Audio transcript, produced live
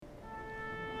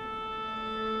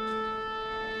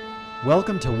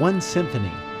Welcome to One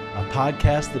Symphony, a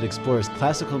podcast that explores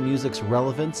classical music's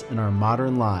relevance in our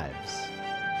modern lives.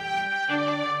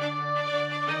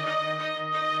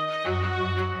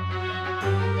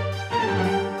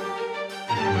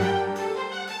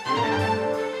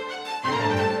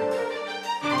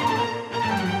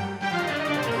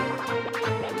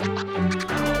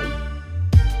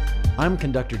 I'm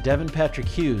conductor Devin Patrick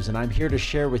Hughes, and I'm here to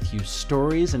share with you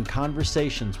stories and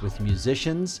conversations with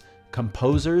musicians,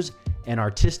 composers, and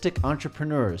artistic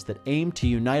entrepreneurs that aim to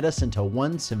unite us into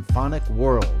one symphonic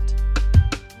world.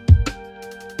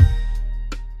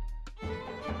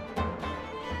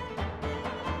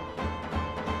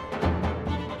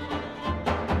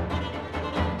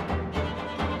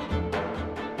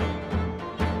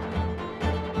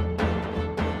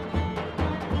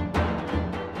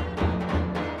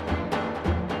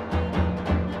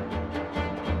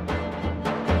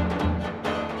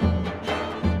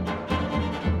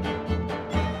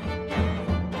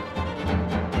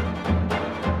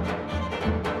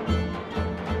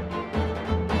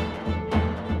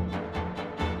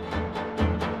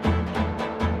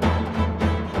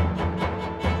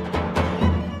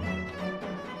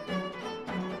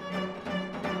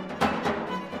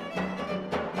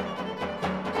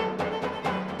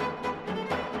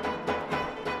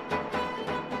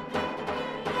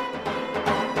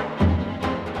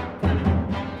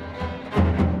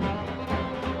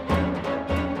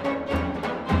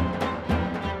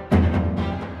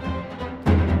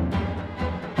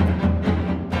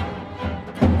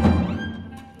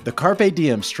 The Carpe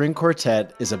Diem String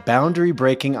Quartet is a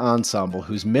boundary-breaking ensemble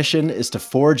whose mission is to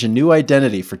forge a new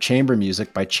identity for chamber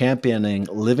music by championing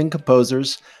living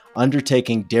composers,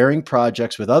 undertaking daring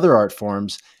projects with other art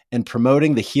forms, and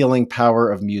promoting the healing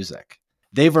power of music.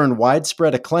 They've earned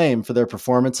widespread acclaim for their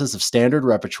performances of standard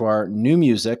repertoire, new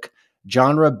music,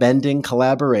 genre-bending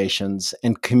collaborations,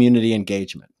 and community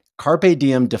engagement. Carpe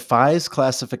Diem defies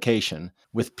classification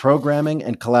with programming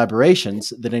and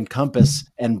collaborations that encompass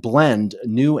and blend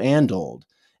new and old,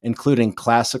 including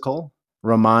classical,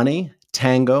 Romani,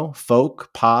 tango, folk,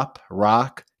 pop,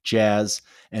 rock, jazz,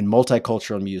 and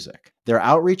multicultural music. Their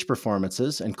outreach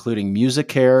performances, including Music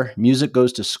Care, Music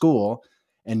Goes to School,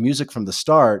 and Music from the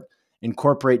Start,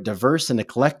 incorporate diverse and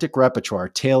eclectic repertoire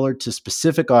tailored to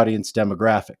specific audience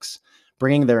demographics,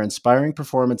 bringing their inspiring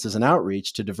performances and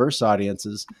outreach to diverse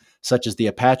audiences such as the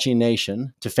Apache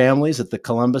Nation, to families at the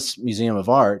Columbus Museum of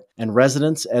Art, and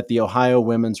residents at the Ohio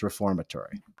Women's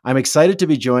Reformatory. I'm excited to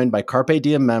be joined by Carpe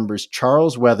Diem members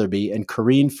Charles Weatherby and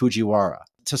Corinne Fujiwara.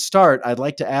 To start, I'd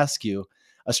like to ask you,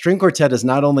 a string quartet is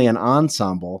not only an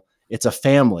ensemble, it's a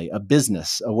family, a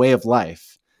business, a way of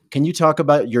life. Can you talk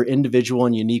about your individual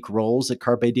and unique roles at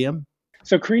Carpe Diem?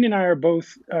 So Corinne and I are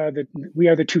both, we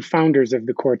are the two founders of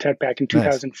the quartet back in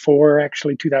 2004,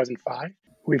 actually 2005.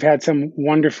 We've had some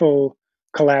wonderful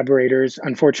collaborators.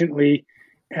 Unfortunately,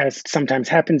 as sometimes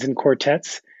happens in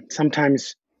quartets,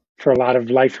 sometimes for a lot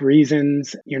of life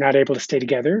reasons, you're not able to stay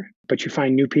together, but you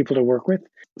find new people to work with.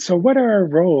 So what are our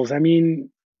roles? I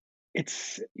mean,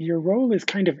 your role is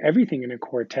kind of everything in a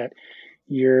quartet.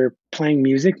 You're playing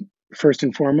music first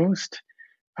and foremost.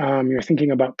 You're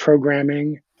thinking about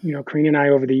programming. You know, Corinne and I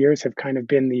over the years have kind of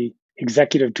been the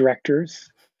executive directors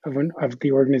of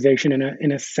the organization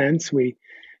in a sense. We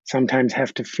sometimes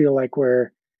have to feel like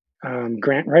we're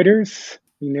grant writers.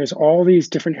 I mean, there's all these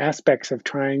different aspects of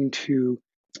trying to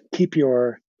keep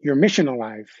your mission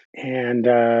alive. And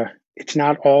it's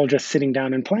not all just sitting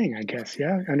down and playing, I guess.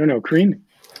 Yeah, I don't know, Corinne.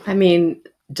 I mean,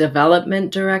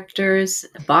 development directors,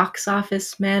 box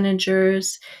office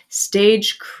managers,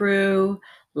 stage crew,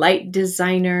 light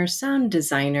designer, sound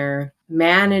designer,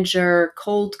 manager,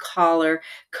 cold caller,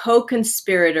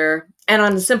 co-conspirator. And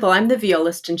on the simple, I'm the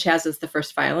violist and Chaz is the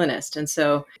first violinist. And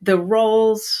so the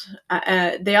roles,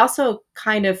 they also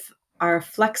kind of are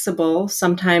flexible.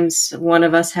 Sometimes one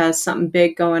of us has something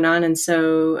big going on, and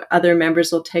so other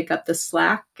members will take up the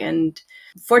slack. And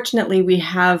fortunately, we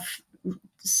have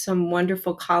some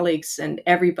wonderful colleagues and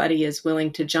everybody is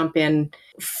willing to jump in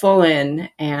full in.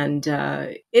 And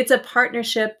it's a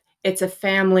partnership. It's a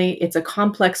family. It's a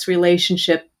complex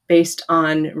relationship based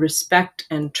on respect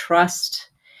and trust.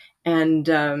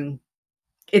 And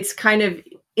it's kind of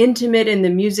intimate in the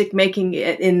music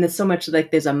making, so much like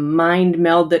there's a mind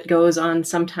meld that goes on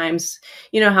sometimes.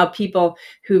 You know how people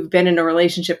who've been in a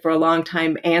relationship for a long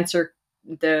time answer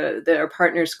their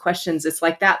partner's questions. It's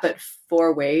like that, but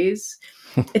 4 ways.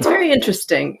 It's very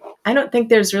interesting. I don't think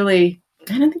there's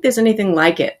anything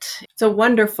like it. It's a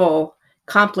wonderful,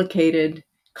 complicated,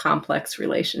 complex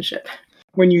relationship.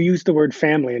 When you use the word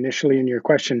family initially in your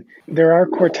question, there are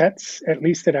quartets, at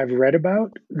least that I've read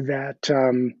about, that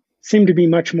seem to be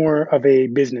much more of a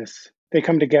business. They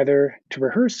come together to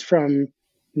rehearse from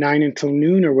 9 until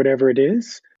noon or whatever it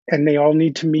is, and they all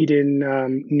need to meet in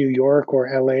New York or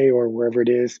LA or wherever it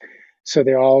is. So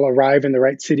they all arrive in the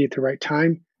right city at the right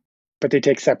time, but they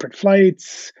take separate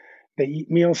flights, they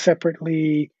eat meals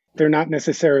separately. They're not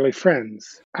necessarily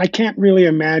friends. I can't really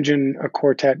imagine a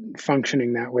quartet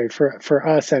functioning that way. For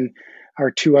us and our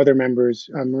two other members,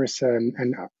 Marissa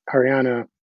and Ariana,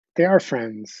 they are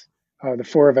friends. The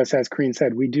four of us, as Kareen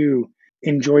said, we do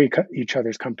enjoy each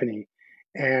other's company,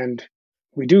 and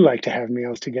we do like to have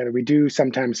meals together. We do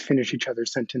sometimes finish each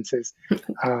other's sentences,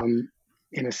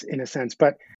 in a sense.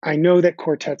 But I know that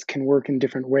quartets can work in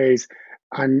different ways.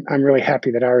 I'm really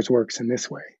happy that ours works in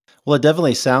this way. Well, it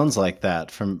definitely sounds like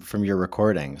that from your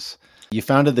recordings. You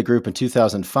founded the group in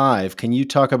 2005. Can you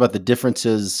talk about the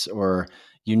differences or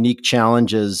unique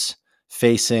challenges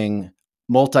facing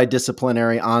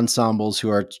multidisciplinary ensembles who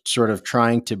are sort of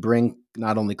trying to bring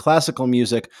not only classical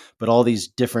music, but all these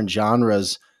different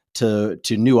genres to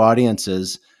new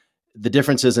audiences? The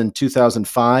differences in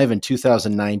 2005 and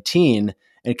 2019.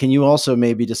 And can you also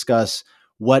maybe discuss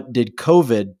what did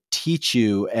COVID teach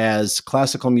you as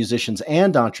classical musicians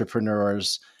and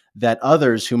entrepreneurs that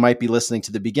others who might be listening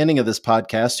to the beginning of this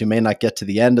podcast, who may not get to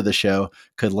the end of the show,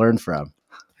 could learn from?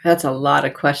 That's a lot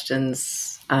of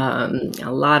questions, a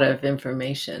lot of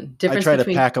information. I try to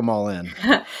pack them all in.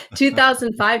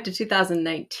 2005 to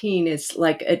 2019 is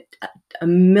like a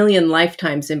million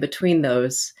lifetimes in between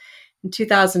those. In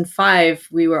 2005,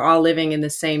 we were all living in the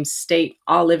same state,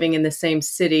 all living in the same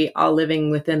city, all living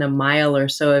within a mile or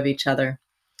so of each other.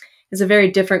 It's a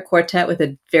very different quartet with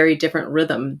a very different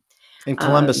rhythm. In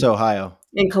Columbus, Ohio.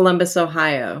 In Columbus,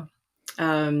 Ohio.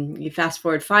 You fast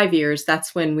forward 5 years,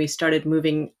 that's when we started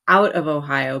moving out of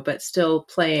Ohio, but still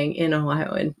playing in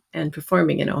Ohio and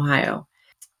performing in Ohio.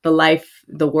 The life,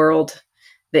 the world,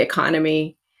 the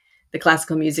economy, the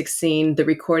classical music scene, the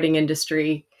recording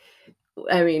industry.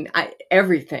 I mean,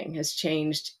 everything has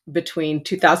changed between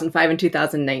 2005 and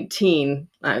 2019.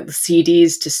 The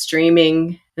CDs to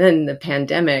streaming, then the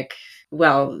pandemic.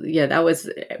 Well, yeah,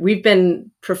 we've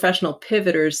been professional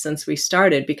pivoters since we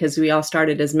started, because we all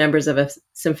started as members of a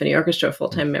symphony orchestra,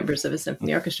 full-time members of a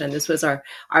symphony orchestra. And this was our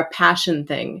passion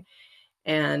thing.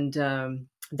 And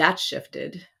that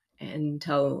shifted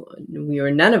until we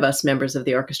were none of us members of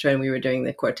the orchestra and we were doing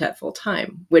the quartet full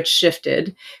time, which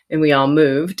shifted and we all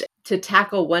moved. To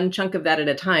tackle one chunk of that at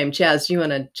a time, Chaz, you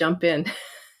want to jump in?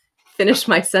 Finish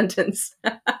my sentence.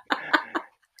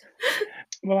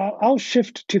 Well, I'll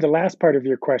shift to the last part of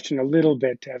your question a little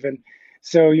bit, Evan.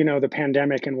 So, the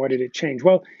pandemic and what did it change?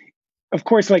 Well, of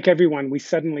course, like everyone, we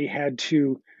suddenly had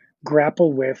to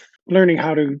grapple with learning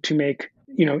how to make,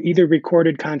 either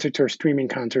recorded concerts or streaming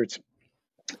concerts.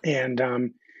 And,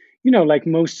 like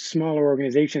most smaller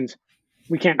organizations,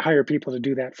 we can't hire people to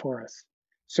do that for us.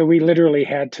 So we literally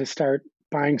had to start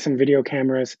buying some video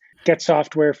cameras, get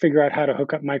software, figure out how to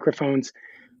hook up microphones,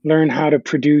 learn how to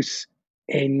produce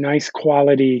a nice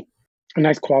quality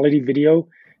video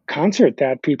concert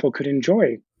that people could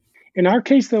enjoy. In our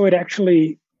case, though, it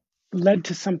actually led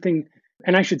to something,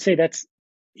 and I should say that's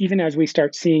even as we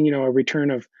start seeing, a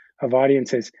return of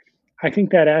audiences. I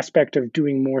think that aspect of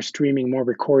doing more streaming, more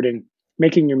recording,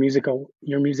 making your music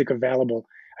available,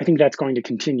 I think that's going to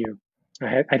continue.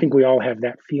 I think we all have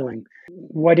that feeling.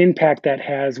 What impact that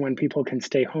has when people can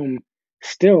stay home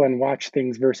still and watch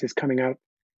things versus coming out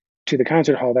to the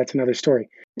concert hall, that's another story.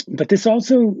 But this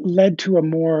also led to a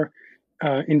more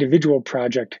individual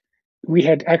project. We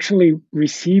had actually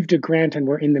received a grant and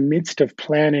were in the midst of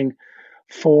planning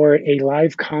for a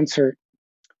live concert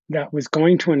that was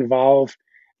going to involve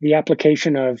the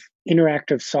application of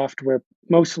interactive software,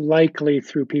 most likely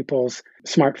through people's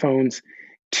smartphones,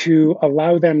 to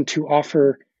allow them to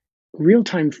offer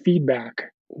real-time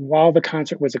feedback while the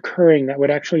concert was occurring that would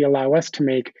actually allow us to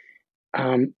make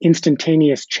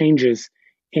instantaneous changes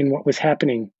in what was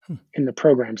happening in the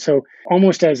program. So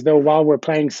almost as though while we're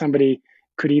playing, somebody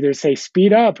could either say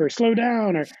speed up or slow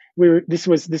down, or we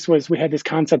had this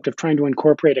concept of trying to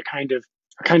incorporate a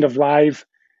kind of live,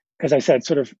 as I said,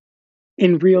 sort of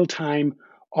in real time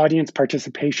audience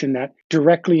participation that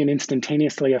directly and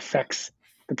instantaneously affects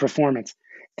the performance.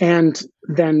 And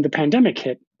then the pandemic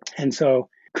hit. And so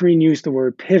Kareen used the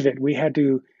word pivot. We had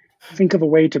to think of a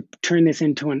way to turn this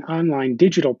into an online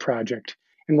digital project.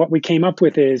 And what we came up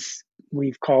with is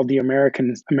we've called the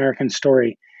American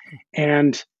Story.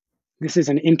 And this is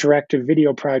an interactive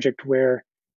video project where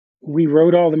we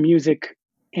wrote all the music,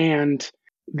 and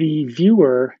the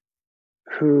viewer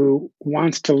who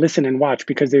wants to listen and watch,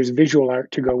 because there's visual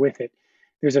art to go with it,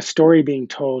 there's a story being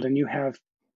told, and you have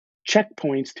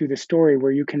checkpoints through the story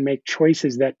where you can make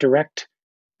choices that direct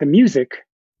the music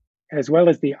as well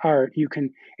as the art.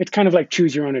 It's kind of like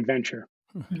choose your own adventure,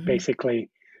 basically,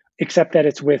 except that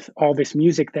it's with all this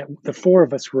music that the four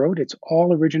of us wrote. It's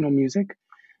all original music.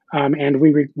 And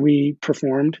we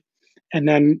performed and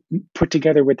then put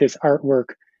together with this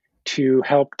artwork to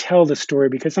help tell the story,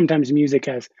 because sometimes music,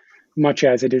 as much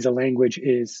as it is a language,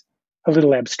 is a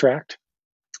little abstract,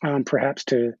 perhaps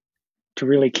to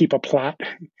really keep a plot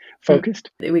focused.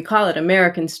 We call it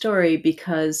American Story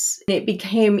because it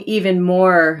became even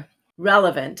more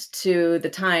relevant to the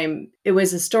time. It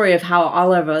was a story of how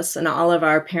all of us and all of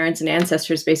our parents and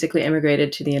ancestors basically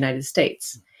immigrated to the United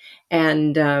States.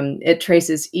 And it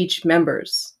traces each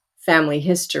member's family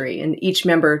history, and each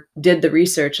member did the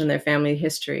research on their family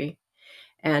history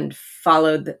and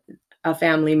followed a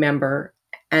family member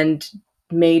and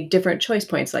made different choice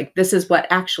points, like this is what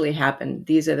actually happened,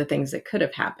 these are the things that could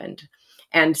have happened.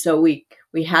 And so we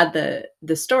had the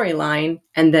storyline,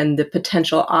 and then the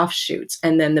potential offshoots,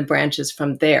 and then the branches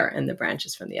from there, and the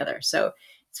branches from the other. So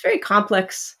it's a very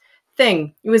complex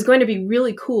thing. It was going to be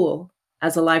really cool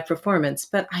as a live performance,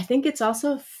 but I think it's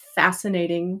also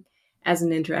fascinating as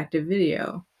an interactive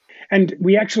video. And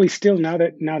we actually still, now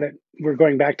that we're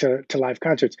going back to live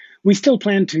concerts, we still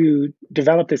plan to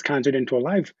develop this concert into a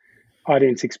live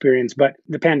audience experience. But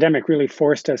the pandemic really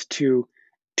forced us to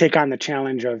take on the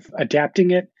challenge of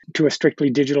adapting it to a strictly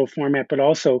digital format. But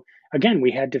also, again, we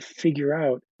had to figure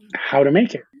out how to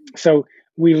make it. So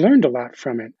we learned a lot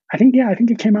from it. I think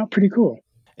it came out pretty cool.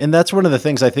 And that's one of the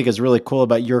things I think is really cool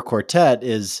about your quartet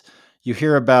is you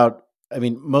hear about, I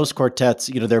mean, most quartets,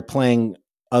 they're playing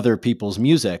other people's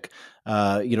music.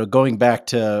 Going back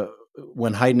to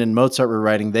when Haydn and Mozart were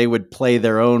writing, they would play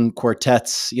their own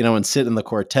quartets, and sit in the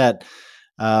quartet.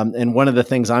 And one of the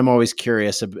things I'm always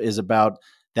curious is about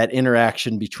that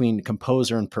interaction between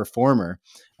composer and performer.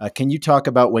 Can you talk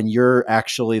about when you're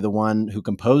actually the one who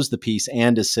composed the piece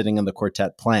and is sitting in the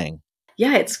quartet playing?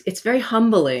 Yeah, it's very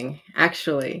humbling,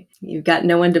 actually. You've got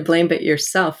no one to blame but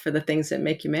yourself for the things that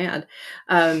make you mad.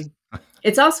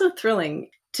 It's also thrilling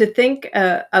to think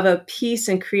of a piece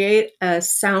and create a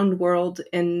sound world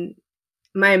in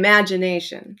my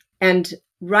imagination and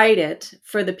write it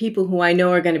for the people who I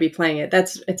know are going to be playing it.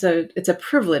 It's a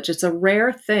privilege. It's a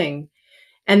rare thing.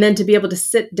 And then to be able to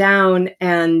sit down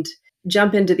and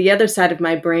jump into the other side of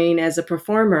my brain as a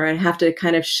performer and have to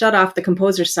kind of shut off the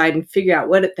composer side and figure out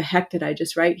what the heck did I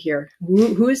just write here?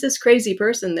 Who is this crazy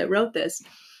person that wrote this?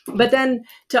 But then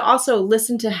to also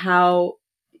listen to how,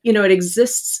 it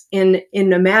exists in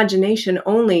imagination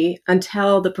only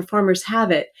until the performers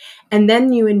have it. And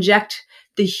then you inject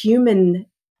the human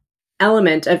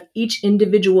element of each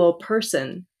individual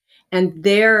person and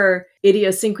their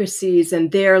idiosyncrasies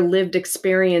and their lived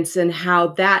experience and how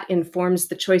that informs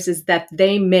the choices that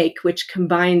they make, which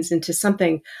combines into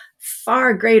something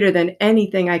far greater than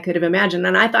anything I could have imagined.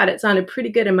 And I thought it sounded pretty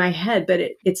good in my head, but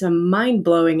it's a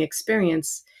mind-blowing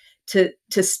experience to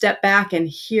step back and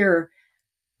hear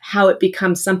how it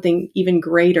becomes something even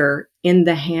greater in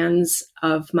the hands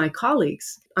of my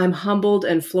colleagues. I'm humbled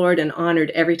and floored and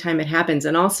honored every time it happens.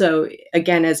 And also,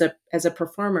 again, as a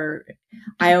performer,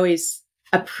 I always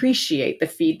appreciate the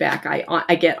feedback.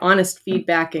 I get honest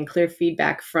feedback and clear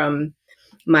feedback from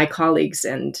my colleagues.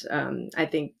 And I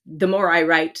think the more I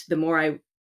write, the more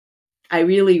I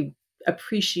really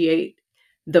appreciate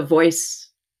the voice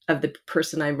of the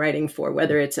person I'm writing for,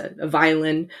 whether it's a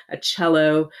violin, a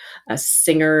cello, a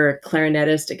singer, a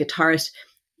clarinetist, a guitarist.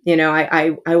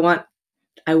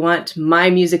 I want my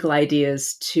musical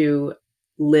ideas to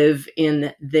live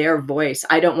in their voice.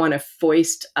 I don't want to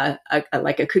foist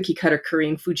like a cookie cutter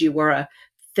Corinne Fujiwara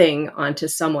thing onto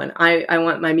someone. I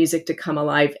want my music to come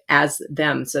alive as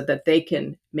them so that they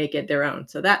can make it their own.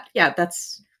 So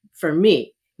that's for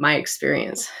me, my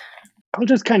experience. I'll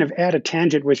just kind of add a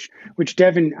tangent, which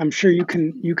Devin, I'm sure you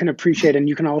can appreciate, and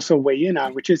you can also weigh in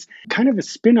on, which is kind of a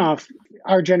spin-off.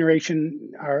 Our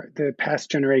generation, the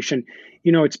past generation,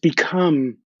 it's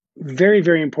become very,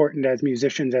 very important as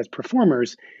musicians, as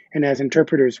performers, and as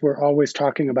interpreters. We're always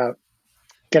talking about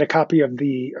get a copy of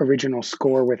the original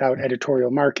score without editorial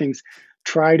markings.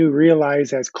 Try to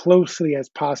realize as closely as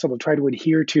possible. Try to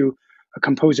adhere to a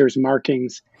composer's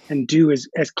markings and do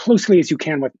as closely as you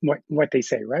can what they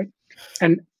say, right?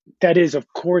 And that is, of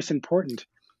course, important.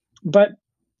 But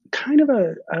kind of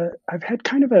I've had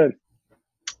kind of a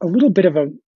little bit of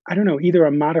I don't know, either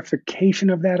a modification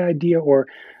of that idea or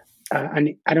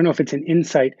I don't know if it's an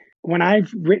insight. When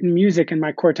I've written music and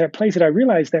my quartet plays it, I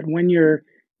realize that when you're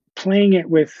playing it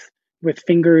with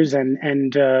fingers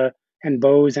and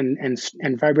bows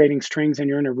and vibrating strings, and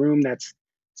you're in a room that's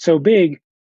so big,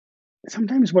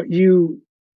 sometimes what you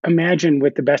imagine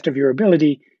with the best of your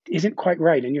ability isn't quite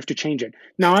right and you have to change it.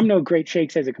 Now, I'm no great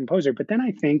shakes as a composer, but then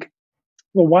I think,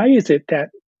 well, why is it that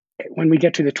when we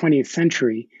get to the 20th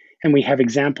century and we have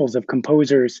examples of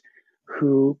composers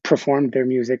who performed their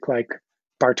music, like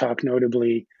Bartok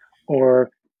notably, or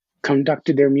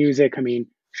conducted their music, I mean,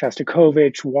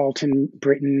 Shostakovich, Walton,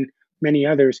 Britten, many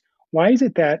others, why is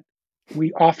it that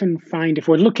we often find, if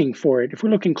we're looking for it, if we're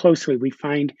looking closely, we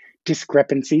find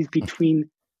discrepancies between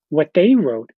what they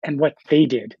wrote and what they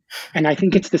did? And I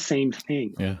think it's the same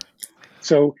thing. Yeah.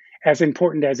 So, as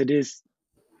important as it is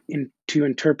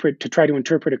to try to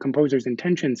interpret a composer's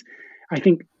intentions, I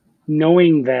think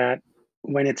knowing that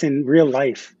when it's in real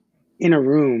life, in a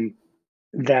room,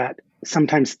 that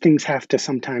sometimes things have to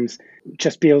sometimes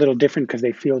just be a little different because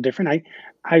they feel different.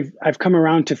 I've come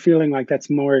around to feeling like has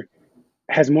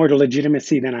more to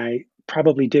legitimacy than I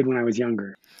probably did when I was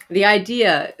younger. The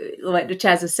idea, like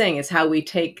Chaz is saying, is how we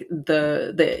take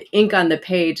the ink on the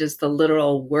page as the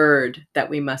literal word that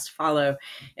we must follow.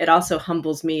 It also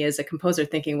humbles me as a composer,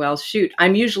 thinking, well, shoot,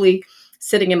 I'm usually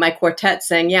sitting in my quartet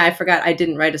saying, yeah, I forgot I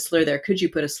didn't write a slur there. Could you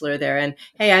put a slur there? And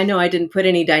hey, I know I didn't put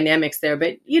any dynamics there,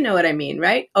 but you know what I mean,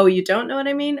 right? Oh, you don't know what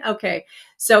I mean? Okay.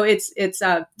 So it's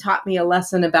taught me a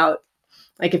lesson about,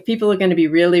 like, if people are going to be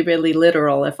really, really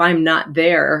literal, if I'm not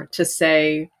there to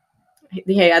say,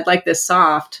 hey, I'd like this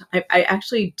soft, I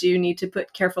actually do need to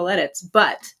put careful edits.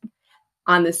 But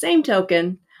on the same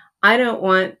token, I don't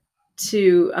want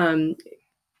to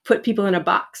put people in a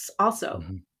box also,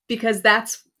 because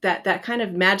that's that kind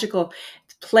of magical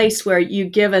place where you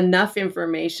give enough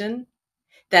information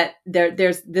that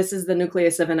this is the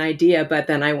nucleus of an idea, but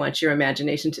then I want your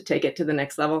imagination to take it to the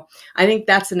next level. I think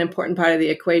that's an important part of the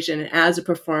equation as a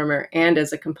performer and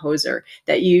as a composer,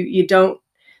 that you don't,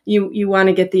 you want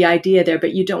to get the idea there,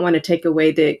 but you don't want to take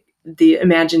away the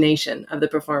imagination of the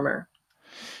performer.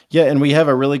 Yeah, and we have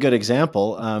a really good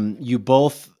example. You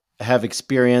both have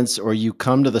experience, or you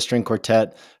come to the string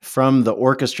quartet from the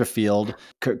orchestra field.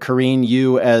 Karine,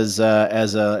 you as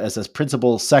a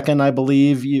principal second, I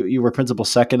believe you were principal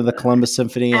second of the Columbus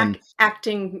Symphony, and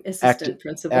acting assistant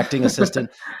principal, acting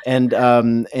assistant,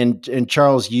 and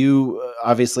Charles, you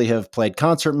obviously have played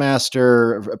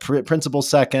concertmaster, principal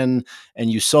second, and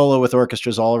you solo with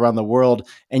orchestras all around the world,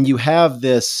 and you have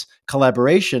this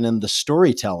collaboration in The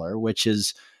Storyteller, which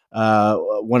is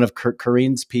one of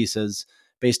Karine's pieces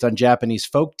based on Japanese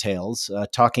folk tales,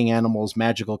 talking animals,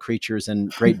 magical creatures,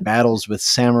 and great battles with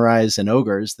samurais and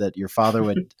ogres that your father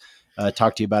would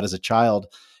talk to you about as a child.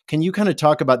 Can you kind of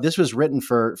talk about, this was written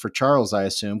for Charles, I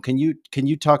assume. Can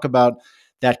you talk about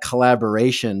that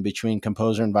collaboration between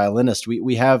composer and violinist?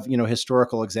 We have,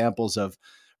 historical examples of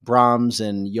Brahms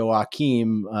and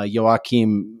Joachim,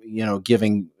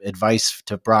 giving advice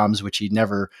to Brahms, which he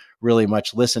never really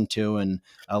much listened to, and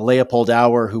Leopold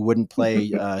Auer, who wouldn't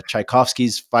play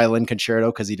Tchaikovsky's violin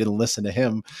concerto because he didn't listen to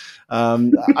him.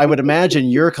 I would imagine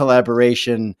your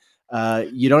collaboration,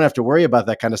 you don't have to worry about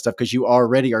that kind of stuff because you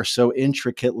already are so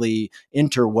intricately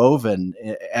interwoven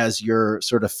as your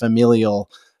sort of familial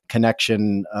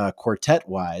connection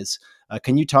quartet-wise.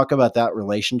 Can you talk about that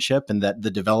relationship and that the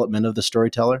development of The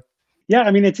Storyteller? Yeah,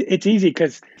 I mean, it's easy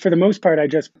because for the most part, I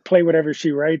just play whatever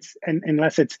she writes, and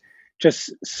unless it's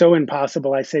just so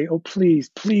impossible, I say, "Oh, please,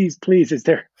 please, please, is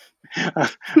there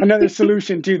another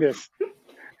solution to this?"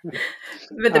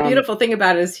 But the beautiful thing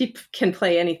about it is he can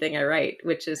play anything I write,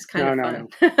 which is kind of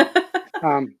fun.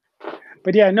 No.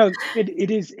 But yeah, no,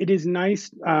 it is nice.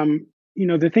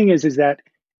 The thing is that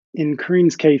in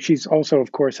Karine's case, she's also,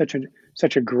 of course,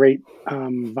 such a great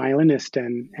violinist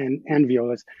and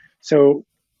violist. So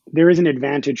there is an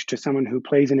advantage to someone who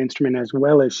plays an instrument as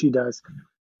well as she does.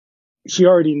 She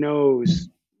already knows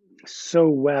so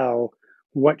well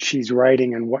what she's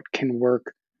writing and what can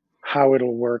work, how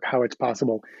it'll work, how it's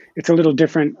possible. It's a little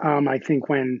different, I think,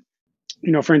 when,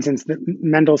 for instance,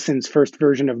 Mendelssohn's first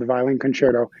version of the violin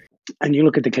concerto, and you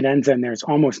look at the cadenza and there's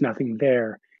almost nothing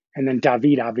there. And then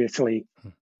David obviously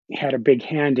had a big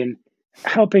hand in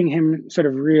helping him sort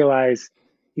of realize,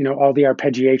 all the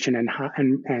arpeggiation and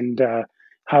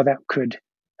how that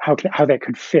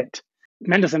could fit.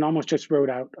 Mendelssohn almost just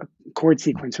wrote out a chord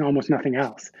sequence and almost nothing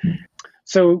else.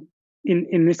 So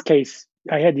in this case,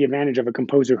 I had the advantage of a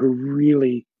composer who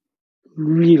really,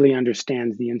 really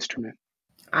understands the instrument.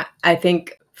 I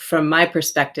think from my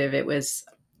perspective, it's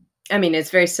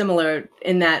very similar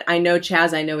in that I know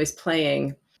Chaz, I know his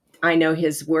playing, I know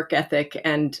his work ethic,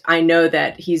 and I know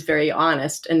that he's very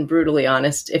honest and brutally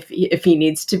honest if he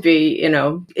needs to be.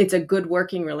 It's a good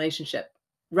working relationship.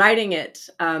 Writing it,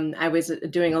 I was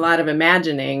doing a lot of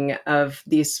imagining of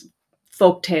these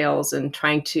folk tales and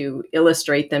trying to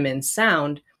illustrate them in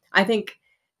sound. I think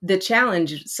the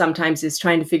challenge sometimes is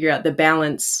trying to figure out the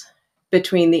balance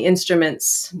between the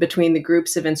instruments, between the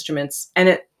groups of instruments.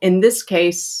 And in this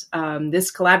case,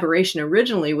 this collaboration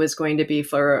originally was going to be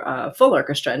for a full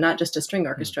orchestra, not just a string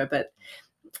orchestra, but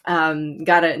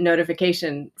got a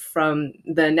notification from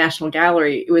the National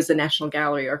Gallery. It was the National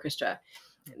Gallery Orchestra.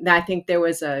 I think there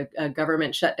was a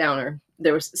government shutdown, or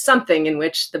there was something in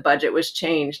which the budget was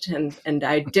changed, and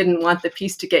I didn't want the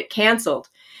piece to get canceled.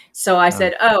 So I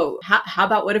said, how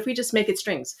about, what if we just make it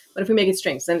strings? What if we make it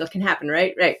strings? Then it can happen,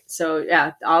 right? Right. So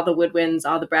yeah, all the woodwinds,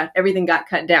 all the brass, everything got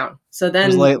cut down. So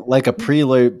then it was like a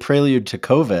prelude to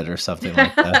COVID or something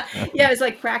like that. Yeah, it was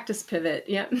like practice pivot.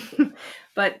 Yeah.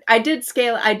 But I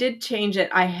did change it.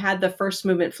 I had the first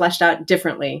movement fleshed out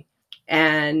differently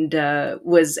and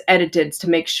was edited to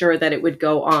make sure that it would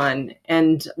go on,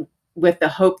 and with the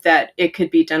hope that it could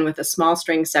be done with a small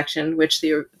string section, which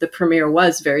the premiere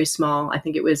was very small. I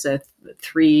think it was a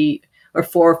 3 or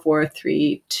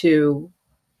 4/4-3-2,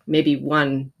 maybe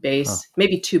one bass,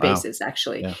 maybe two basses,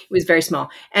 actually. Yeah. It was very small.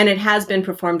 And it has been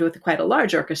performed with quite a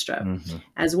large orchestra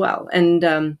as well.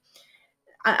 And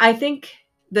I think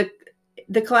the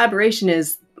collaboration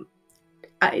is,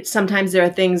 sometimes there are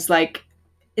things like,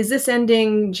 is this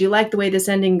ending, do you like the way this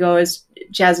ending goes?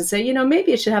 Jazz would say,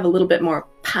 maybe it should have a little bit more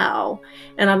pow.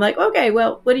 And I'm like, okay,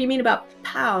 well, what do you mean about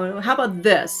pow? How about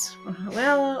this?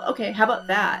 Well, okay, how about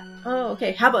that? Oh,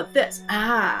 okay, how about this?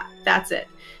 That's it.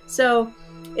 So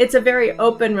it's a very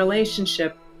open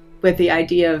relationship with the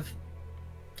idea of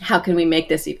how can we make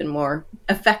this even more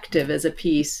effective as a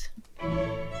piece.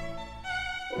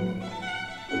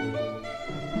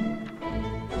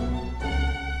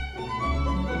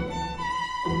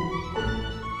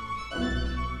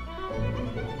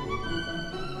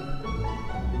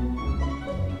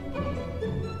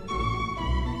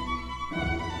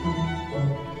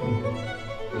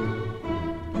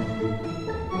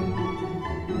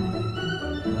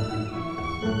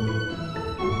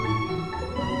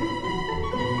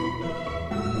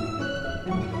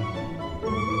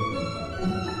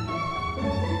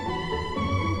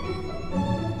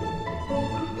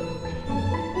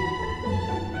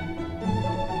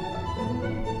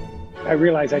 I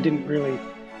realized I didn't really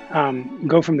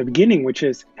go from the beginning, which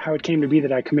is how it came to be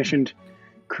that I commissioned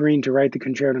Corinne to write the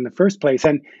concerto in the first place.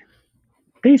 And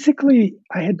basically,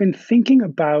 I had been thinking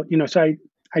about, so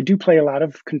I do play a lot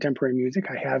of contemporary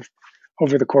music. I have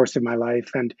over the course of my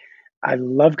life, and I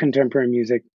love contemporary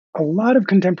music. A lot of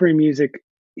contemporary music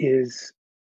is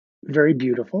very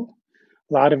beautiful.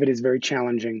 A lot of it is very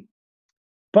challenging.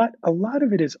 But a lot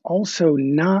of it is also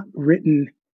not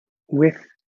written with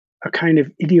a kind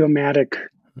of idiomatic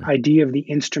idea of the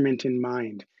instrument in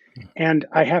mind. And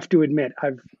I have to admit,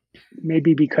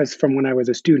 maybe because from when I was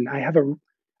a student, I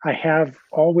have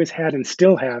always had and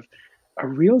still have a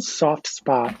real soft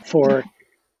spot for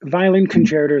violin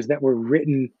concertos that were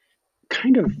written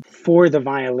kind of for the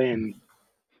violin.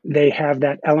 They have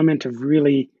that element of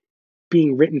really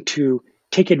being written to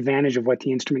take advantage of what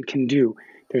the instrument can do.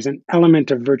 There's an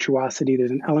element of virtuosity, there's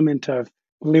an element of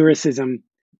lyricism,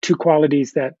 two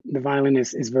qualities that the violin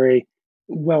is very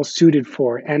well suited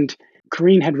for. And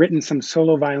Corinne had written some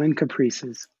solo violin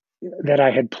caprices that I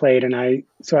had played, and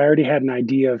so I already had an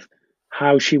idea of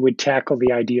how she would tackle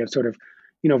the idea of sort of,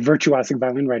 virtuosic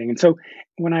violin writing. And so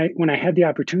when I had the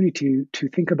opportunity to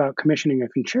think about commissioning a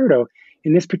concerto,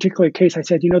 in this particular case, I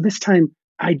said, this time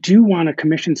I do want to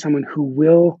commission someone who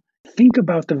will think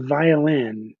about the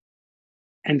violin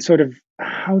and sort of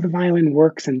how the violin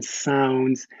works and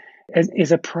sounds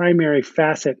as a primary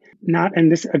facet.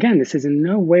 This is in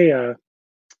no way a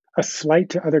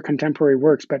slight to other contemporary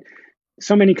works, but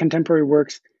so many contemporary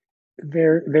works,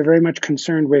 they're very much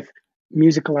concerned with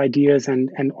musical ideas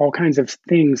and all kinds of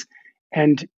things.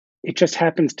 And it just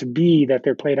happens to be that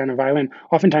they're played on a violin.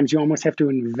 Oftentimes you almost have to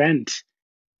invent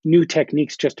new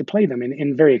techniques just to play them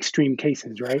in very extreme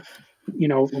cases, right?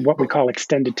 What we call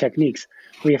extended techniques.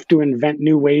 We have to invent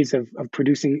new ways of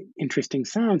producing interesting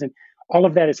sounds, and all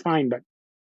of that is fine. But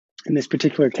in this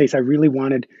particular case, I really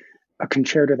wanted a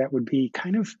concerto that would be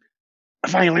kind of a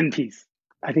violin piece.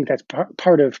 I think that's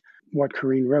part of what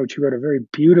Corinne wrote. She wrote a very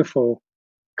beautiful,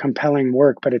 compelling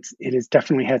work, but it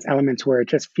definitely has elements where it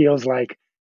just feels like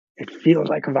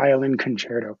a violin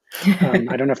concerto. I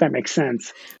don't know if that makes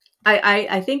sense.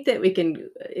 I think that we can,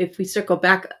 if we circle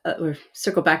back, or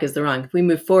circle back is the wrong, if we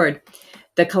move forward,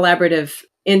 the collaborative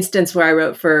instance where I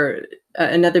wrote for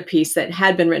another piece that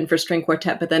had been written for string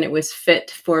quartet, but then it was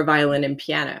fit for violin and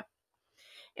piano.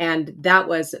 And that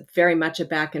was very much a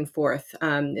back and forth.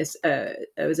 It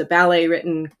was a ballet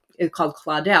written called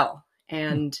Claudel.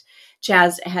 And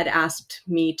Chaz had asked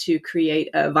me to create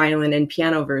a violin and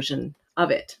piano version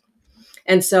of it.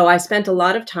 And so I spent a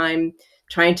lot of time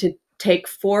trying to take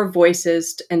 4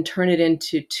 voices and turn it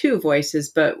into 2 voices,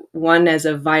 but one as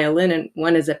a violin and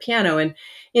one as a piano. And,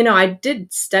 I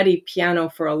did study piano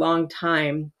for a long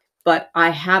time, but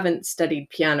I haven't studied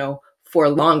piano for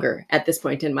longer at this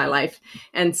point in my life.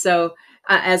 And so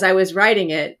as I was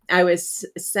writing it, I was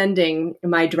sending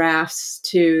my drafts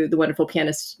to the wonderful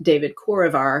pianist David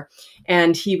Korovar,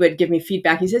 and he would give me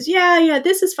feedback. He says, yeah,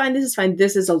 this is fine. This is fine.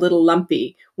 This is a little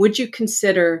lumpy. Would you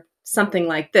consider something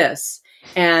like this?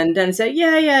 And then I said,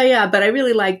 yeah, but I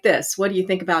really like this. What do you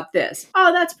think about this?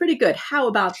 Oh, that's pretty good. How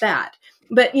about that?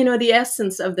 But, the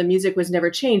essence of the music was never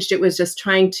changed. It was just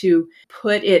trying to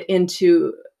put it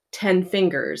into 10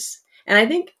 fingers. And I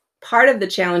think part of the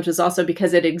challenge was also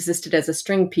because it existed as a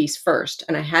string piece first,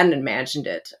 and I hadn't imagined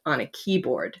it on a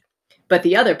keyboard. But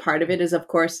the other part of it is, of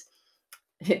course,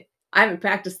 I haven't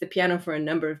practiced the piano for a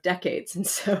number of decades. And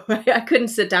so I couldn't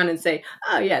sit down and say,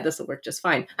 oh, yeah, this will work just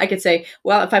fine. I could say,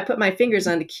 well, if I put my fingers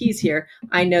on the keys here,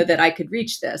 I know that I could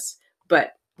reach this.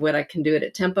 But what I can do it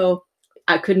at tempo,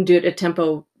 I couldn't do it at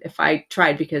tempo if I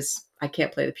tried, because I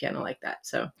can't play the piano like that.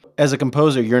 So as a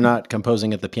composer, you're not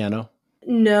composing at the piano?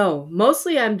 No,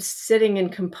 mostly I'm sitting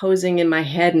and composing in my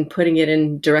head and putting it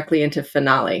in directly into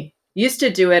Finale. Used to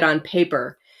do it on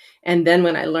paper. And then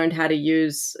when I learned how to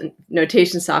use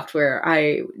notation software,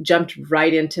 I jumped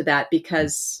right into that,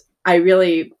 because I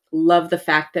really love the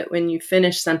fact that when you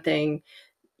finish something,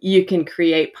 you can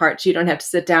create parts. You don't have to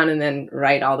sit down and then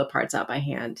write all the parts out by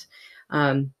hand.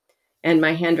 And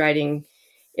my handwriting,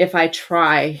 if I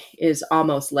try, is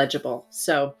almost legible.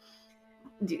 So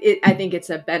I think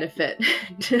it's a benefit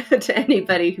to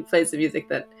anybody who plays the music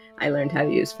that I learned how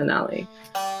to use Finale.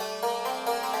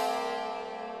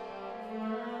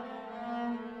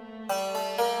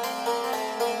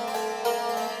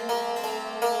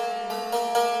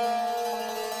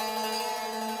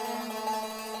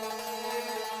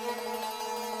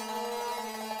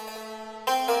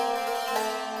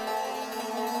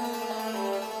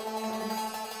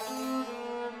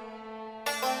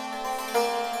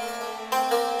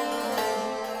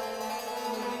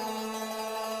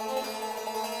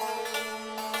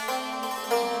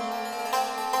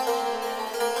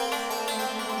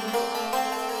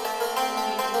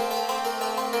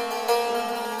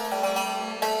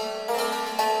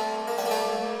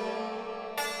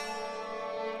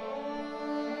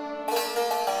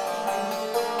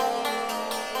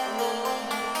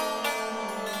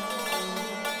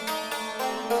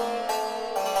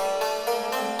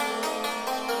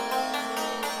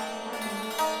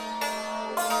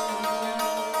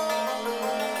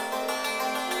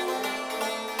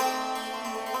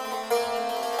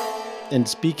 And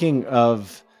speaking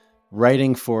of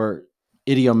writing for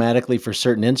idiomatically for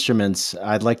certain instruments,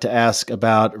 I'd like to ask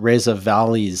about Reza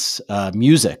Vali's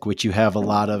music, which you have a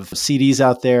lot of CDs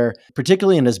out there,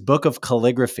 particularly in his book of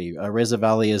calligraphy. Reza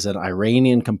Vali is an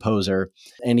Iranian composer,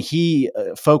 and he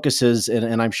focuses,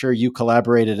 and I'm sure you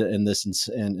collaborated in this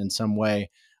in some way,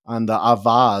 on the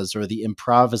avaz, or the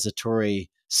improvisatory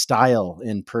style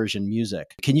in Persian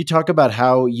music. Can you talk about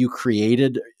how you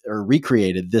created or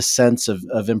recreated this sense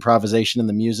of improvisation in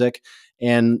the music,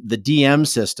 and the DM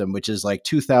system, which is like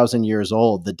 2,000 years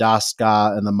old, the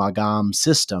Dastgah and the Magam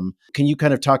system? Can you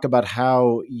kind of talk about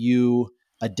how you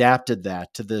adapted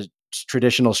that to the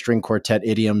traditional string quartet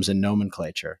idioms and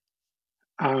nomenclature?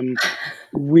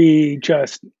 We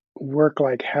just work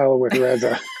like hell with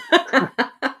Reza.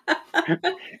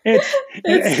 It's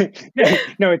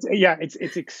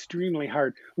extremely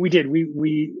hard. We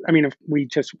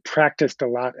just practiced a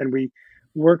lot, and we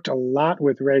worked a lot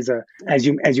with Reza. As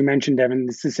you mentioned, Devin,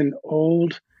 this is an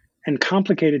old and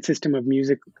complicated system of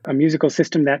music, a musical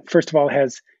system that, first of all,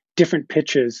 has different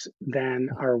pitches than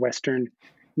our Western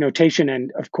notation,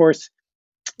 and of course,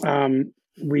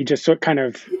 we just kind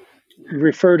of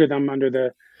refer to them under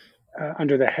the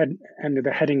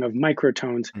heading of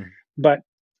microtones, but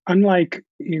unlike,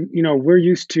 we're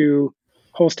used to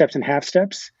whole steps and half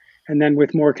steps. And then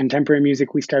with more contemporary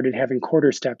music, we started having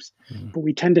quarter steps. But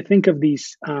we tend to think of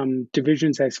these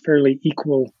divisions as fairly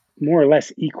equal, more or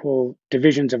less equal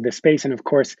divisions of the space. And of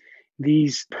course,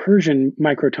 these Persian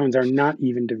microtones are not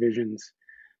even divisions.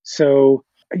 So,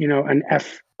 an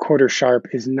F quarter sharp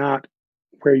is not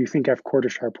where you think F quarter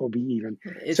sharp will be even.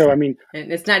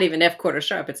 And it's not even F quarter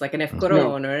sharp. It's like an F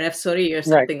coron or an F sori or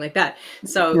something like that.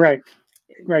 So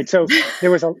Right. So there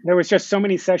was just so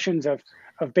many sessions of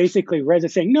basically Reza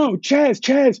saying, "No,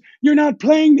 Chaz, you're not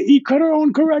playing the E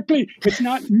coron correctly. It's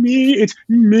not me, it's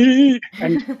me."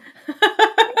 And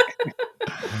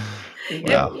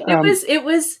it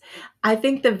was I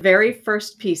think the very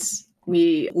first piece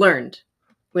we learned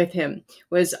with him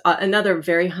was another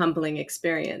very humbling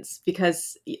experience,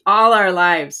 because all our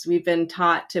lives we've been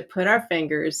taught to put our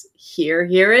fingers here,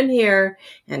 here, and here,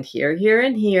 and here, here,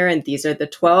 and here. And these are the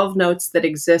 12 notes that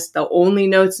exist. The only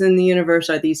notes in the universe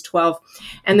are these 12.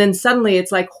 And then suddenly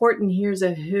it's like Horton hears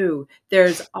a who.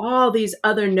 There's all these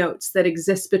other notes that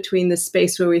exist between the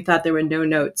space where we thought there were no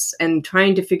notes, and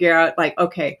trying to figure out, like,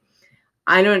 okay,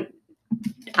 I don't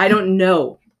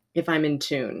know if I'm in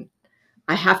tune.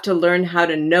 I have to learn how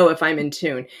to know if I'm in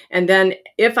tune. And then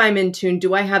if I'm in tune,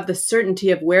 do I have the certainty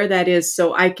of where that is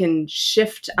so I can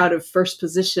shift out of first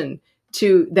position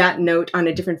to that note on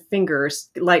a different finger,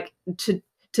 like to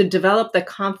develop the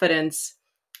confidence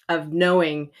of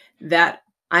knowing that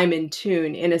I'm in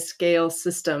tune in a scale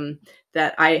system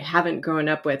that I haven't grown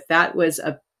up with. It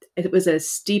was a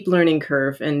steep learning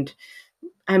curve. And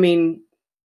I mean,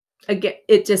 again,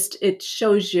 it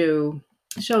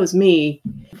shows me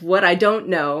what I don't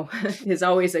know is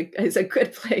always a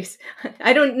good place.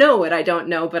 I don't know what I don't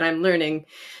know, but I'm learning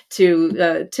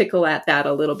to tickle at that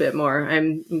a little bit more.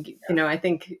 I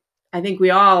think we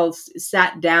all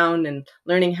sat down and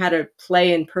learning how to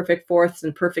play in perfect fourths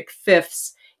and perfect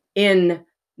fifths in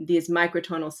these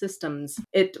microtonal systems.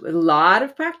 It a lot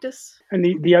of practice. And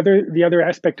the other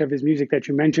aspect of his music that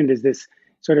you mentioned is this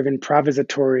sort of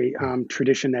improvisatory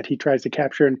tradition that he tries to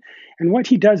capture, and what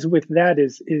he does with that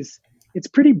is it's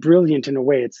pretty brilliant in a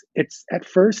way. It's at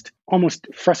first almost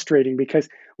frustrating, because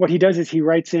what he does is he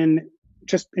writes in,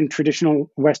 just in traditional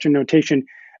Western notation,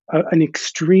 an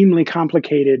extremely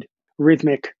complicated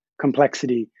rhythmic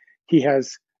complexity. He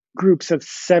has groups of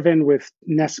 7 with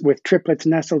triplets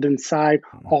nestled inside,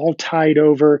 all tied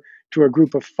over to a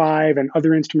group of 5, and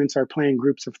other instruments are playing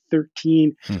groups of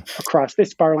 13 across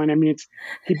this bar line. I mean,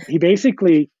 he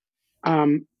basically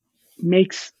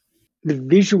makes the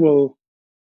visual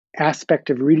aspect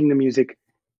of reading the music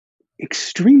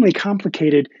extremely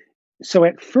complicated. So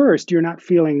at first, you're not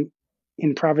feeling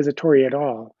improvisatory at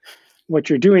all. What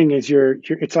you're doing is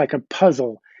it's like a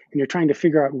puzzle, and you're trying to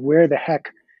figure out where the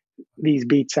heck these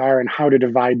beats are and how to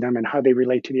divide them and how they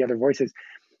relate to the other voices.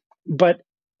 But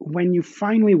when you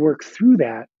finally work through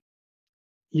that,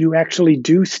 you actually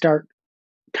do start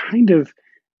kind of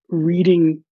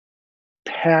reading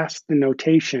past the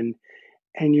notation,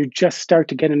 and you just start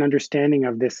to get an understanding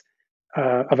of this,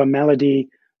 of a melody,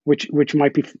 which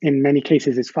might be, in many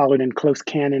cases, is followed in close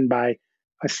canon by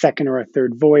a second or a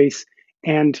third voice.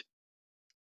 And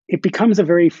it becomes a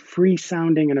very free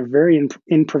sounding and a very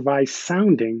improvised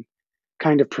sounding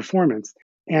kind of performance.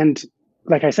 And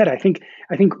like I said, I think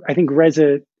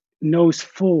Reza knows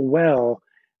full well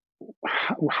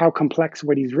how complex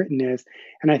what he's written is.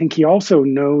 And I think he also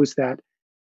knows that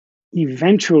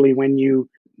eventually, when you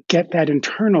get that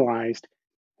internalized,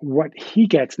 what he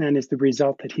gets then is the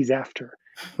result that he's after,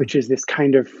 which is this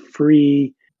kind of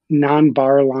free,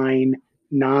 non-bar line,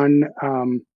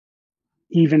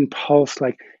 even pulse,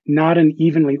 like not an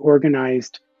evenly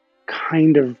organized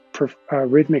kind of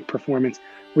rhythmic performance,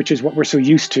 which is what we're so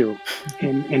used to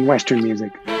in Western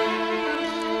music.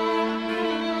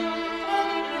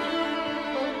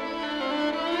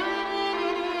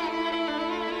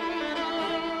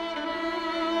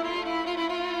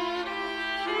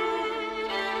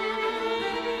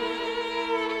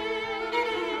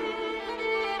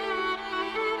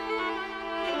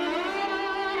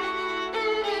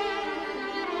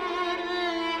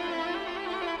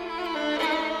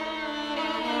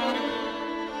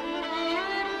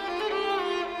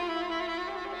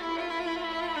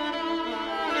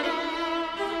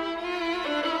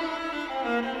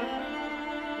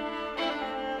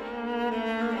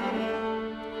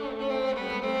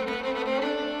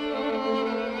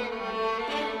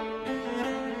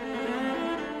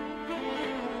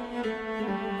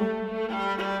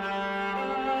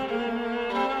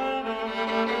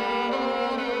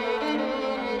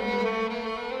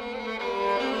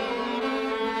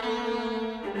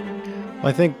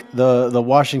 I think the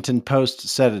Washington Post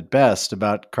said it best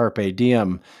about Carpe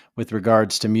Diem with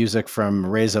regards to music from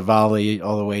Reza Vali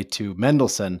all the way to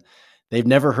Mendelssohn. They've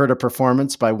never heard a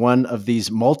performance by one of these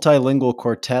multilingual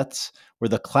quartets where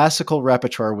the classical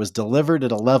repertoire was delivered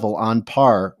at a level on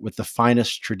par with the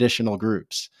finest traditional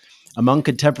groups. Among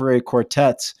contemporary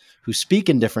quartets who speak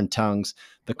in different tongues,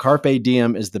 the Carpe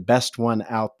Diem is the best one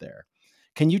out there.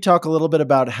 Can you talk a little bit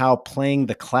about how playing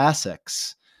the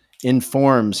classics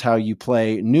informs how you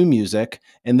play new music,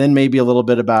 and then maybe a little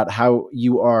bit about how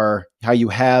you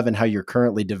have and how you're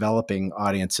currently developing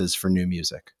audiences for new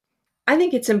music? I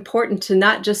think it's important to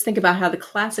not just think about how the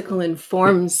classical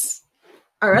informs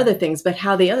our other things, but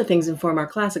how the other things inform our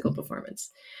classical performance.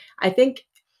 I think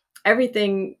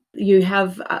everything you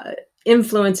have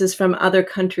influences from other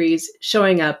countries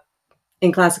showing up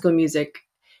in classical music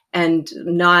and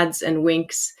nods and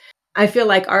winks. I feel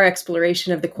like our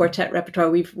exploration of the quartet repertoire,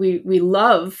 we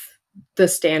love the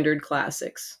standard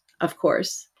classics, of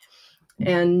course,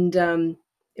 and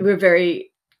we're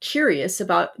very curious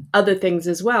about other things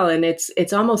as well. And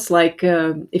it's almost like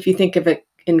if you think of it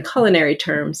in culinary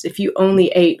terms, if you only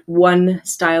ate one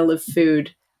style of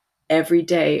food every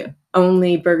day,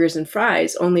 only burgers and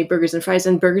fries, and burgers and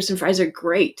fries are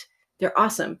great. They're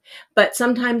awesome. But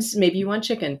sometimes maybe you want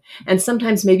chicken, and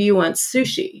sometimes maybe you want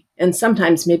sushi, and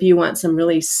sometimes maybe you want some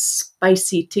really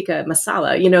spicy tikka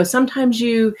masala. Sometimes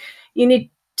you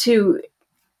need to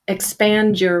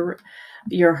expand your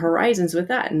horizons with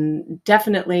that. And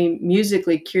definitely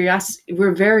musically curious.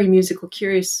 We're very musical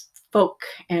curious folk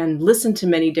and listen to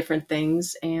many different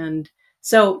things. And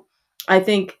so I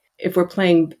think if we're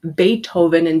playing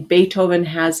Beethoven and Beethoven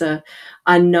has a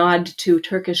nod to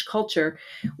Turkish culture,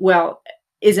 well,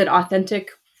 is it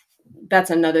authentic? That's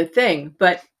another thing.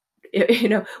 But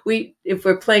if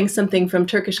we're playing something from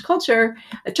Turkish culture,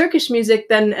 a Turkish music,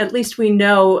 then at least we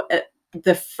know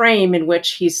the frame in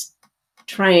which he's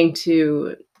trying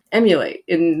to emulate.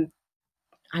 And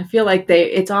I feel like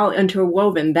it's all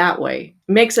interwoven that way.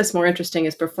 It makes us more interesting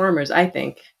as performers, I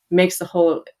think. Makes the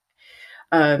whole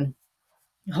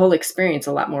experience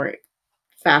a lot more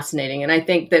fascinating. And I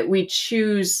think that we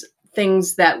choose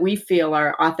things that we feel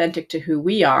are authentic to who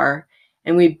we are.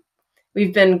 And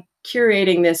we've been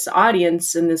curating this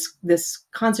audience and this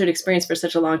concert experience for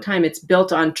such a long time. It's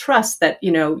built on trust that,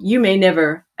 you may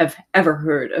never have ever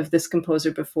heard of this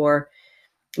composer before,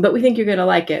 but we think you're going to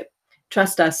like it.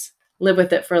 Trust us, live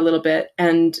with it for a little bit.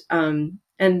 And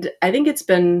I think it's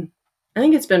been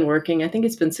working. I think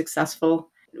it's been successful.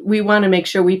 We want to make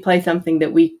sure we play something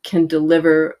that we can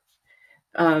deliver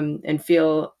and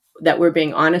feel that we're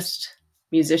being honest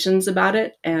musicians about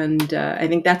it. And I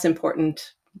think that's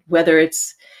important, whether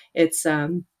it's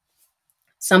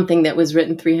something that was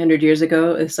written 300 years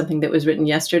ago, or something that was written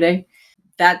yesterday.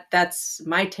 That's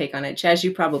my take on it. Chaz,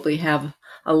 you probably have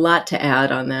a lot to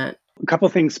add on that. A couple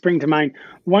of things spring to mind.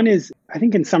 One is, I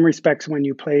think in some respects, when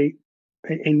you play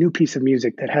a new piece of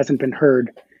music that hasn't been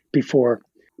heard before,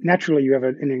 naturally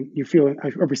you feel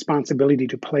a responsibility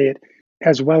to play it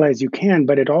as well as you can.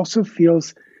 But it also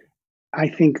feels, I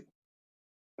think,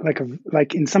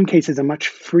 like in some cases a much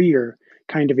freer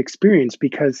kind of experience,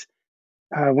 because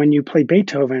when you play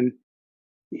Beethoven,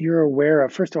 you're aware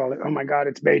of, first of all, oh my God,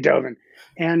 it's Beethoven.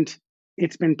 And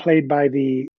it's been played by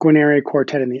the Guarneri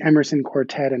Quartet and the Emerson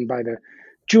Quartet and by the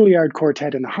Juilliard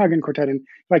Quartet and the Hagen Quartet. And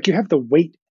like you have the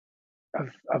weight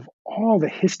of all the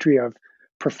history of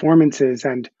performances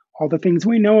and all the things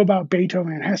we know about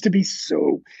Beethoven. It has to be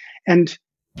so. And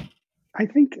I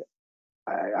think,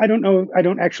 I don't know, I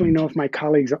don't actually know if my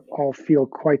colleagues all feel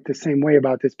quite the same way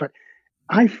about this, but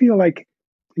I feel like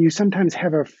you sometimes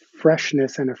have a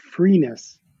freshness and a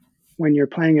freeness when you're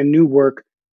playing a new work,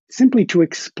 simply to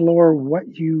explore what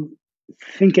you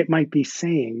think it might be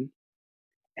saying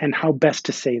and how best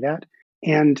to say that.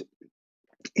 And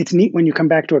it's neat when you come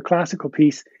back to a classical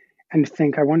piece and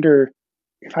think, I wonder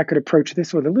if I could approach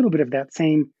this with a little bit of that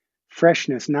same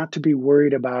freshness, not to be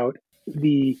worried about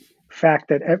the fact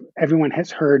that everyone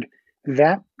has heard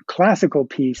that classical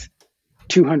piece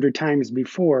 200 times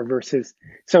before versus.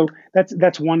 So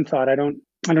that's one thought. I don't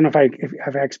know if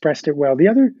I've expressed it well. The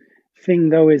other thing,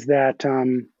 though, is that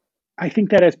I think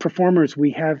that as performers,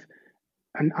 we have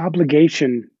an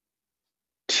obligation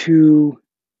to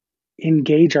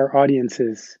engage our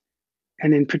audiences.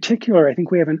 And in particular, I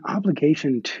think we have an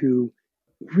obligation to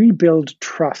rebuild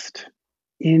trust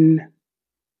in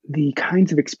the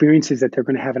kinds of experiences that they're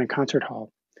going to have in a concert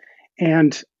hall.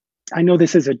 And I know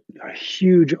this is a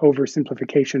huge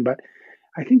oversimplification, but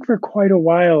I think for quite a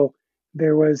while,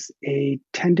 there was a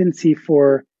tendency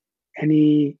for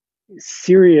any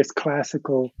serious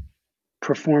classical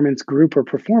performance group or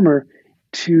performer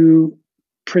to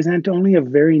present only a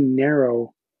very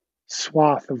narrow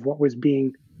swath of what was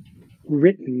being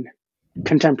written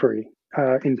contemporary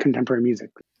in contemporary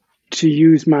music. To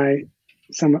use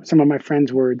some of my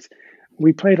friends' words,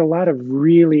 we played a lot of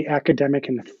really academic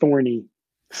and thorny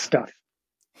stuff.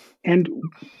 And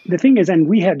the thing is, and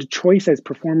we had choice as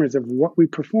performers of what we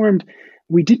performed.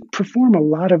 We didn't perform a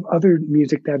lot of other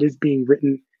music that is being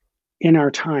written in our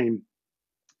time.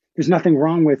 There's nothing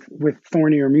wrong with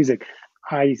thornier music.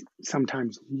 I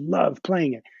sometimes love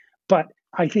playing it. But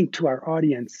I think to our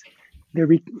audience,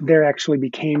 there actually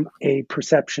became a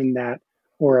perception that,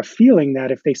 or a feeling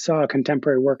that if they saw a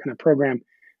contemporary work in a program,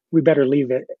 we better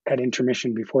leave it at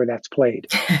intermission before that's played.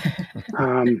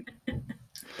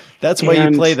 That's why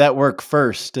you play that work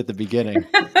first at the beginning.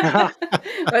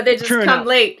 Or they just come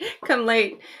late,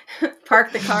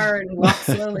 park the car and walk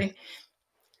slowly.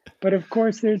 But of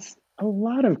course, there's a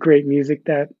lot of great music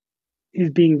that is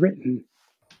being written.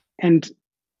 And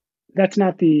that's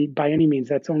not by any means,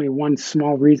 that's only one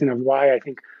small reason of why I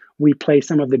think we play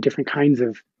some of the different kinds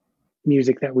of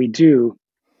music that we do.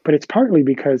 But it's partly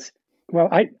because, well,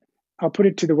 I'll put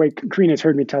it to the way Karina's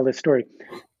heard me tell this story.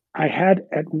 I had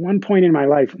at one point in my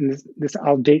life, and this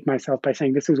I'll date myself by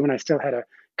saying this was when I still had a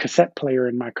cassette player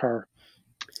in my car.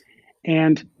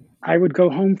 And I would go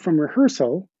home from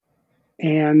rehearsal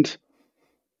and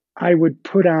I would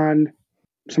put on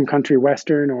some country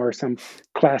western or some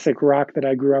classic rock that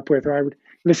I grew up with, or I would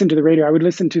listen to the radio. I would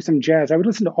listen to some jazz. I would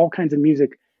listen to all kinds of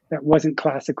music that wasn't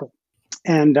classical.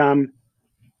 And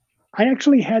I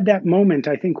actually had that moment,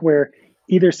 I think, where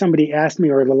either somebody asked me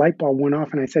or the light bulb went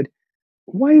off and I said,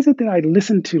 why is it that I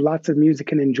listen to lots of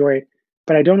music and enjoy it,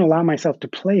 but I don't allow myself to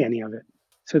play any of it?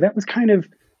 So that was kind of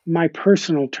my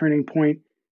personal turning point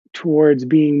towards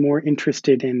being more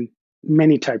interested in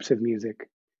many types of music,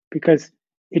 because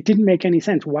it didn't make any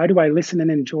sense. Why do I listen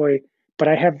and enjoy, but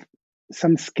I have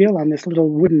some skill on this little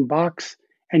wooden box,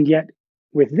 and yet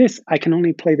with this, I can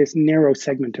only play this narrow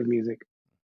segment of music?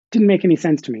 Didn't make any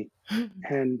sense to me.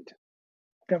 And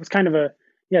that was kind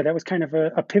of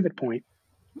a pivot point.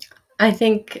 I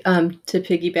think to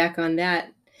piggyback on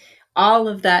that, all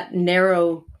of that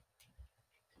narrow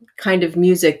kind of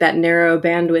music, that narrow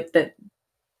bandwidth, that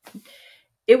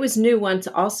it was new once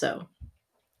also.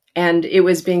 And it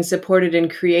was being supported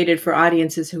and created for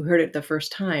audiences who heard it the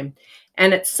first time.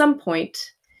 And at some point,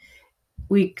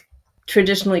 we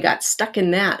traditionally got stuck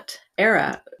in that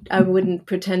era. I wouldn't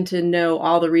pretend to know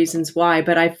all the reasons why,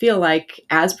 but I feel like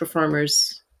as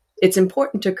performers, it's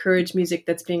important to encourage music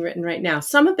that's being written right now.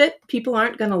 Some of it people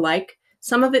aren't going to like.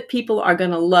 Some of it people are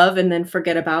going to love and then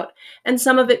forget about. And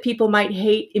some of it people might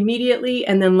hate immediately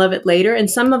and then love it later. And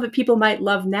some of it people might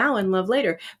love now and love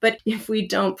later. But if we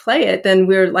don't play it, then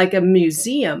we're like a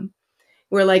museum.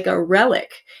 We're like a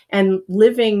relic. And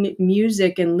living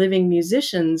music and living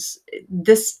musicians,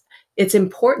 it's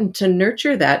important to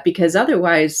nurture that, because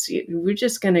otherwise we're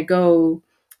just going to go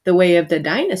the way of the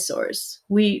dinosaurs.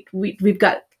 We've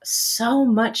got so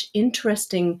much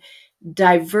interesting,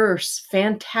 diverse,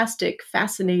 fantastic,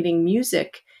 fascinating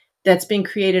music that's being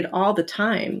created all the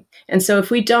time. And so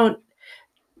if we don't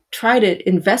try to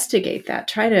investigate that,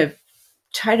 try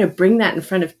to bring that in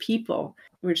front of people,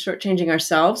 we're shortchanging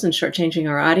ourselves and shortchanging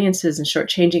our audiences and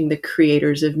shortchanging the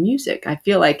creators of music. I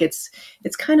feel like it's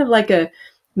kind of like a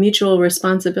mutual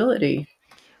responsibility.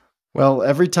 Well,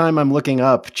 every time I'm looking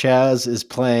up, Chaz is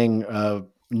playing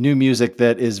new music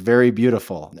that is very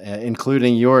beautiful,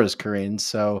 including yours, Karine.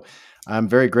 So I'm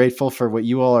very grateful for what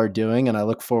you all are doing, and I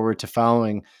look forward to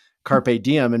following Carpe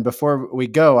Diem. And before we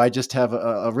go, I just have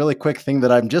a really quick thing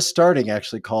that I'm just starting,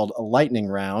 actually, called a lightning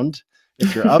round,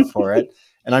 if you're up for it.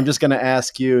 And I'm just going to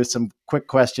ask you some quick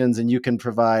questions, and you can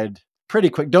provide pretty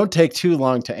quick. Don't take too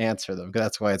long to answer them, because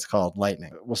that's why it's called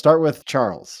lightning. We'll start with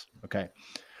Charles. Okay.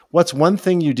 What's one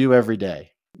thing you do every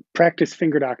day? Practice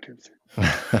fingered octaves.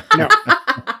 No,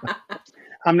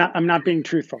 I'm not being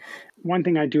truthful. One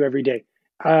thing I do every day.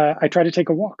 I try to take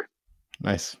a walk.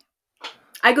 Nice.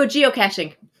 I go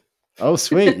geocaching. Oh,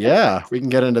 sweet. Yeah. We can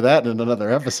get into that in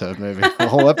another episode, maybe a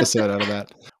whole episode out of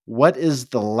that. What is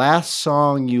the last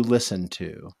song you listened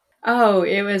to? Oh,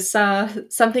 it was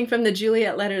something from the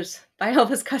Juliet Letters by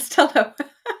Elvis Costello.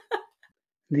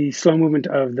 The slow movement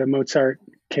of the Mozart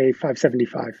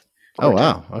K575. Oh,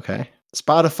 wow. Okay.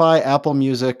 Spotify, Apple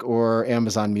Music, or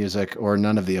Amazon Music, or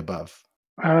none of the above?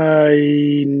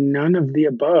 None of the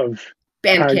above.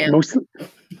 Bandcamp.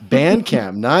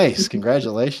 Bandcamp. Nice.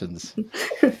 Congratulations.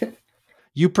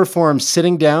 You perform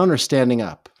sitting down or standing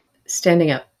up?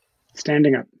 Standing up.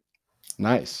 Standing up.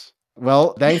 Nice.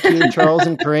 Well, thank you, Charles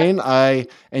and Karine.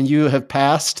 And you have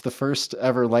passed the first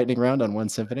ever lightning round on One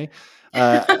Symphony.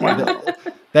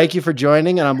 Thank you for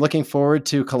joining, and I'm looking forward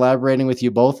to collaborating with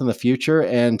you both in the future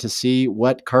and to see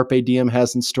what Carpe Diem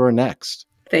has in store next.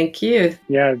 Thank you.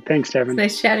 Yeah, thanks, Devin. It's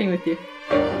nice chatting with you.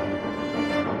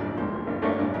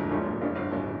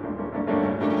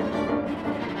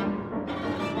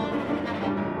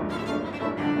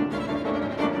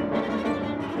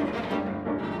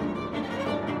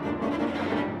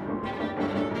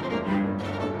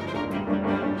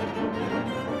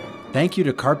 Thank you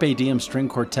to Carpe Diem String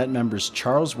Quartet members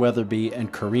Charles Weatherby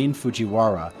and Karine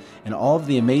Fujiwara, and all of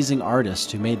the amazing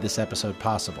artists who made this episode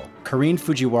possible. Karine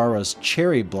Fujiwara's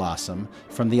Cherry Blossom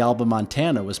from the album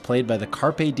Montana was played by the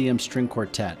Carpe Diem String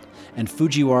Quartet, and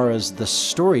Fujiwara's The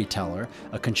Storyteller,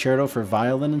 a concerto for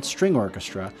violin and string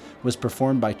orchestra, was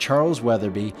performed by Charles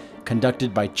Weatherby,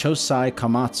 conducted by Chosai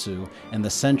Komatsu and the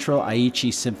Central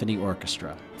Aichi Symphony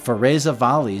Orchestra. For Reza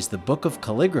Vali's The Book of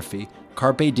Calligraphy,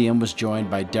 Carpe Diem was joined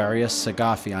by Darius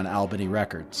Sagafi on Albany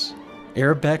Records.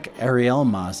 Airbek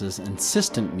Arielmaz's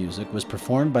insistent music was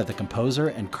performed by the composer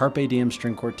and Carpe Diem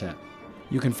String Quartet.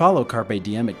 You can follow Carpe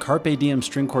Diem at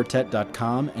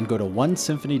carpediemstringquartet.com and go to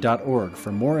onesymphony.org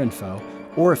for more info,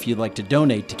 or if you'd like to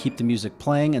donate to keep the music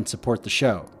playing and support the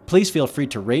show. Please feel free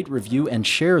to rate, review, and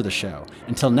share the show.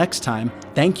 Until next time,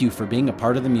 thank you for being a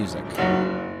part of the music.